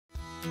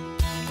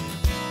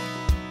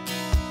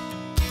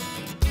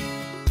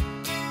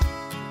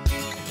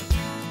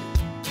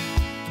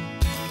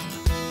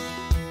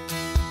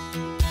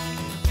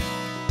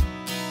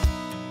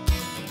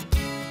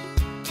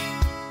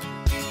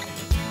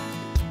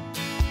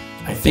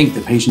I think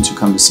the patients who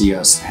come to see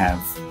us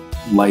have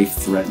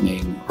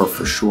life-threatening or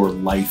for sure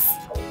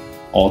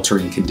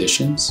life-altering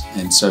conditions.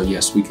 And so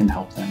yes, we can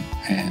help them.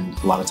 And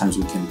a lot of times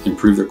we can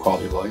improve their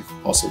quality of life,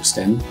 also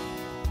extend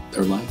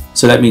their life.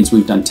 So that means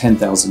we've done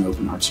 10,000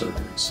 open heart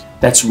surgeries.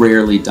 That's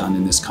rarely done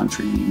in this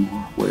country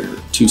anymore, where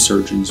 2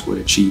 surgeons would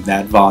achieve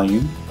that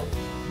volume,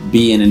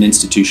 be in an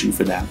institution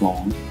for that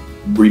long,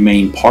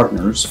 remain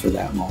partners for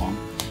that long.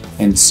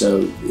 And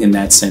so in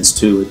that sense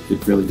too,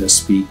 it really does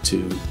speak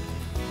to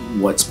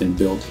what's been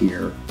built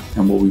here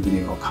and what we've been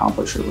able to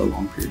accomplish over a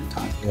long period of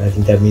time. And I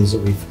think that means that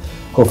we've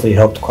hopefully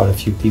helped quite a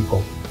few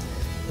people,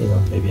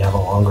 maybe have a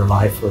longer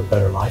life or a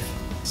better life.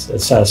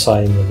 It's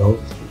satisfying to know,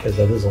 because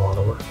that is a lot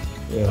of work.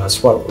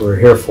 That's what we're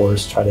here for,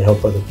 is try to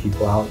help other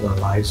people out in our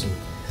lives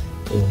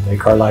and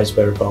make our lives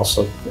better, but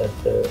also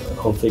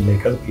hopefully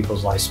make other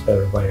people's lives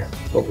better by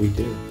what we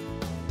do.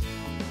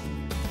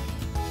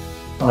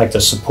 I like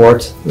the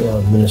support,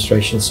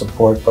 administration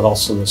support, but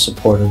also the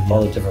support of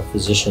all the different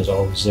physicians are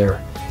always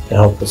there to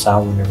help us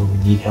out whenever we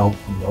need help,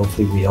 and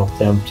hopefully we help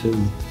them too.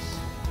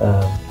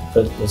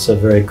 But it's a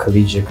very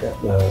collegiate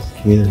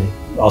community.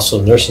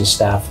 Also, nursing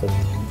staff in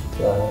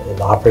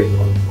the operating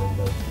room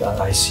and the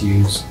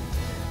ICUs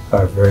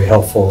are very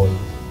helpful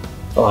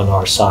on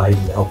our side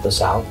and help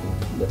us out.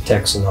 And the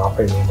techs in the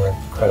operating room are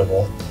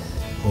incredible.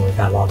 And we've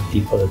got a lot of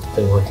people that have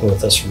been working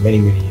with us for many,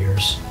 many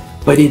years.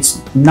 But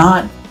it's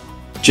not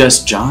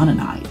just John and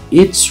I.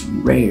 It's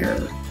rare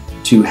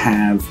to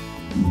have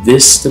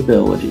this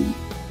stability,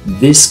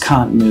 this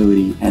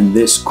continuity, and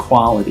this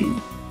quality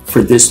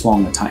for this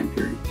long a time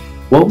period.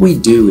 What we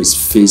do is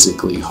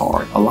physically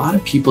hard. A lot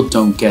of people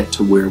don't get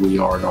to where we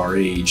are at our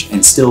age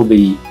and still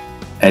be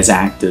as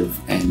active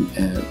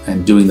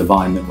and doing the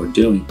volume that we're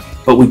doing.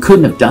 But we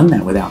couldn't have done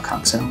that without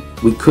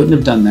CoxHealth. We couldn't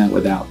have done that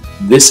without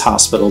this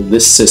hospital,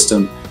 this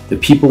system, the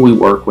people we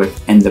work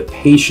with, and the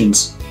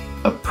patients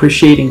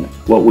appreciating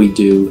what we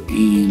do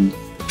and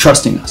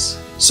trusting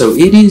us. So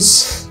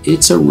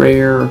it's a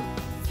rare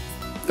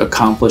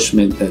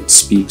accomplishment that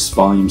speaks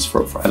volumes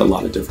at a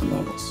lot of different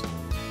levels.